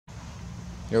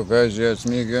Yo guys, yeah, it's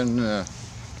me again. I'm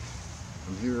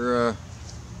here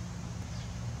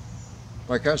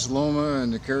by Casa Loma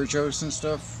and the carriage house and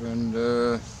stuff, and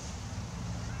I'm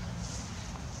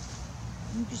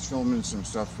just filming some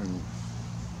stuff. And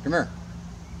come here,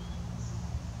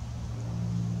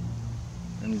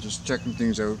 and just checking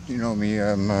things out. You know me,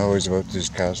 I'm always about these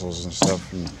castles and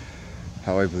stuff, and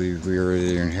how I believe we are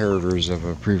the inheritors of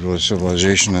a previous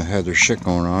civilization that had their shit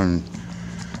going on, and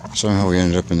somehow we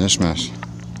ended up in this mess.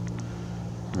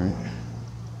 Right?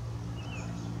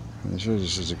 I'm sure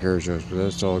this is a carriage house, but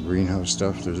that's all greenhouse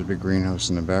stuff. There's a big greenhouse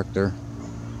in the back there.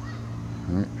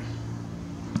 Right?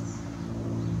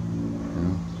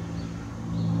 Yeah.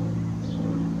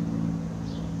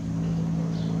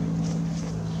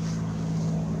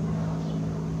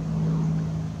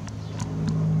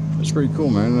 That's pretty cool,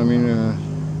 man. I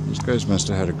mean, these guys must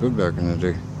have had it good back in the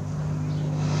day.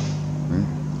 Right?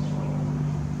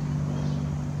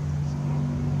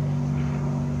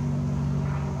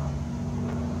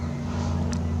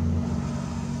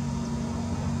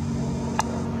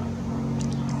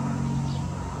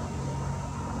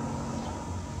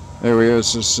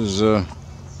 Anyways, this is, you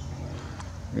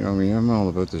know me, I'm all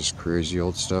about this crazy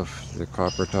old stuff. The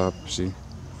copper top, see?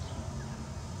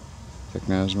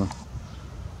 Technasma.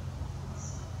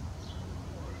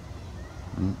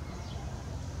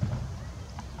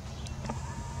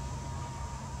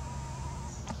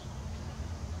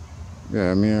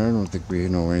 Yeah, I mean, I don't think we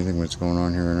know anything what's going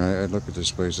on here, and I look at this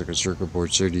place like a circuit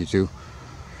board city too.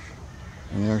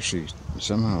 And actually,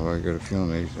 somehow I got a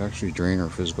feeling they actually drain our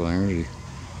physical energy.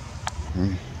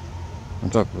 Right? On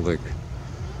top of like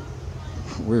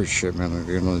weird shit, man, like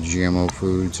you know, the GMO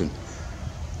foods and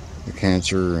the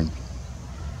cancer, and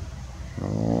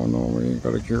oh no, we ain't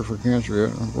got a cure for cancer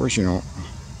yet. Of course you don't.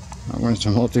 Not when it's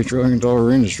a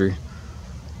multi-trillion-dollar industry.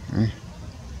 Right?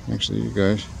 Thanks to you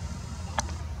guys.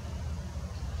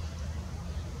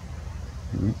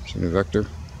 Right, see the vector?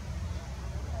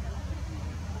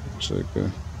 Looks like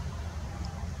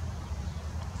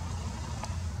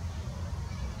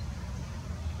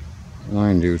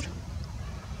line, dude.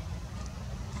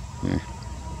 Yeah.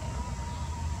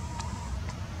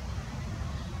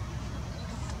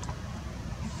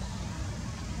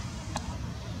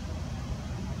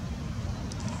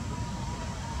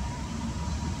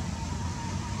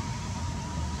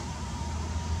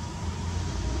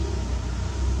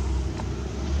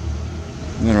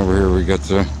 And then over here we got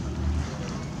the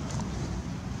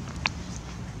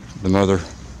mother.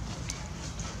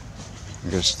 I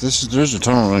guess there's a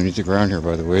tunnel underneath the ground here,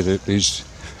 by the way, that leads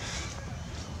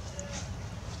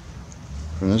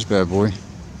from this bad boy.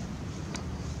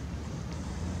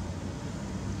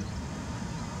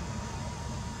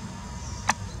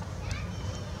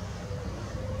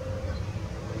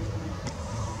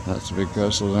 That's a big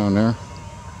castle down there.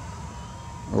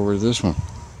 Over to this one.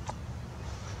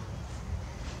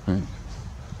 Right.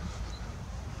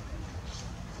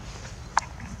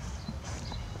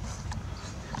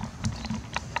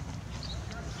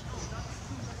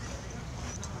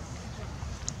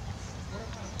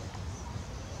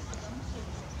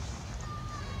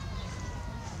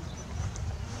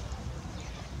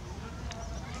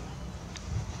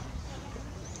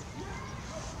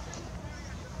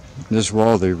 This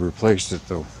wall, they replaced it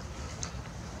though.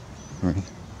 Right.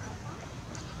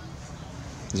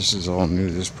 This is all new,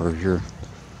 this part here.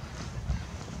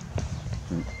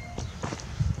 Right.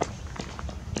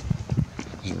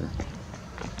 Here.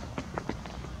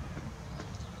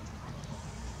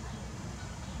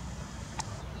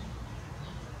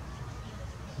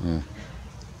 Yeah.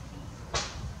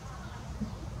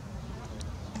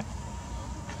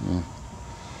 Yeah.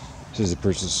 This is the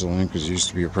purchase of the land because it used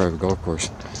to be a private golf course.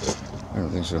 I don't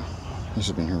think so. This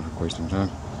has been here for quite some time.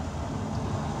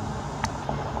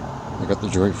 I got the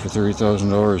joint for $30,000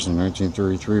 in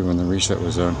 1933 when the reset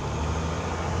was on.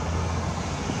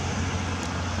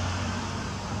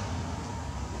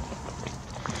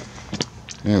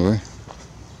 Anyway.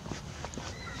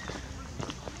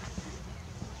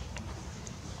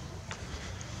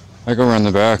 I go around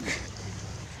the back.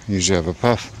 Usually have a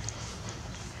puff.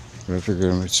 But I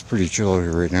figured it's pretty chill out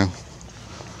here right now.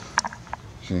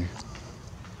 See?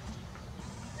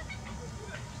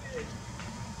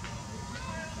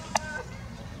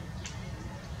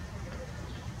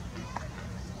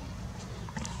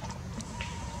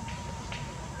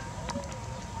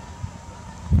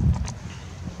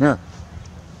 Yeah.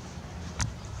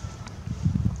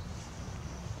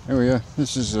 Anyway, yeah,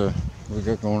 this is what we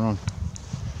got going on.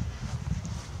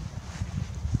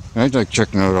 I like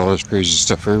checking out all this crazy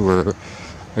stuff everywhere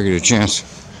I get a chance.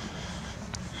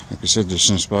 Like I said, there's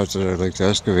some spots that I'd like to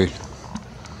excavate.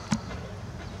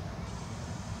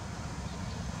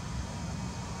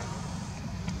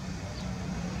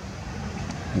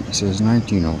 It says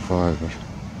 1905,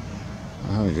 but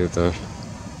I highly doubt that.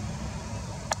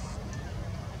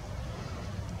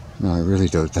 No, I really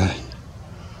doubt that.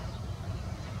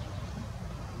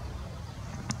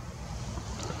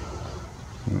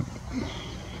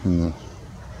 And the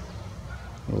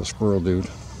little squirrel dude.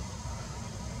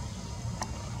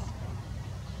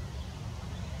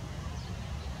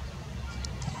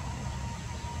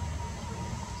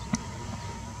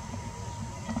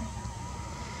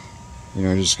 You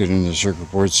know, just get into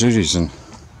circuit board cities and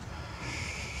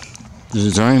the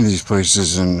design of these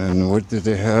places and what did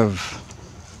they have,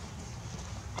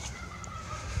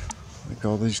 like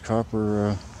all these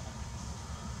copper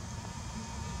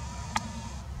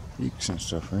peaks and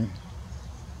stuff, right?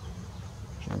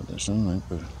 Sorry with the sunlight,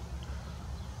 but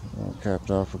all capped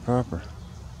off with copper.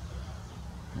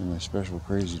 And the special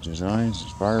crazy designs and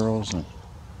spirals, and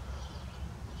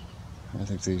I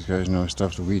think these guys know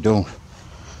stuff that we don't.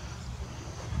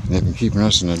 They've been keeping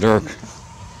us in the dark.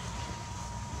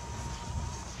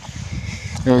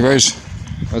 Anyway guys,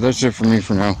 that's it for me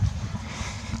for now.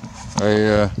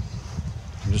 I'm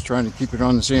just trying to keep it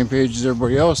on the same page as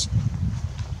everybody else.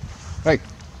 Hey,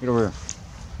 get over here.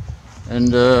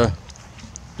 And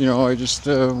you know, I just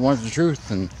want the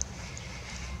truth, and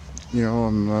you know,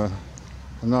 I'm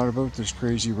not about this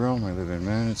crazy realm I live in,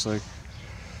 man. It's like,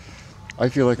 I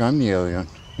feel like I'm the alien.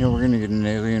 You know, we're gonna get an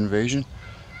alien invasion.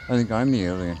 I think I'm the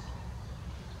alien.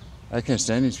 I can't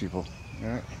stand these people.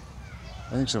 Yeah.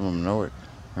 I think some of them know it,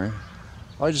 right?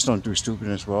 I just don't do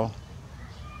stupidness well,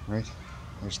 right?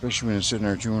 Especially when I'm sitting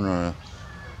there chewing on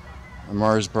a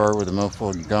Mars bar with a mouthful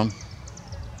of gum.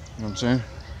 You know what I'm saying?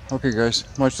 Okay guys,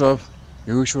 much love.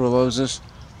 Yahushua loves this.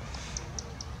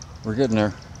 We're getting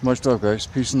there. Much love guys.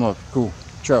 Peace and love. Cool.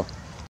 Ciao.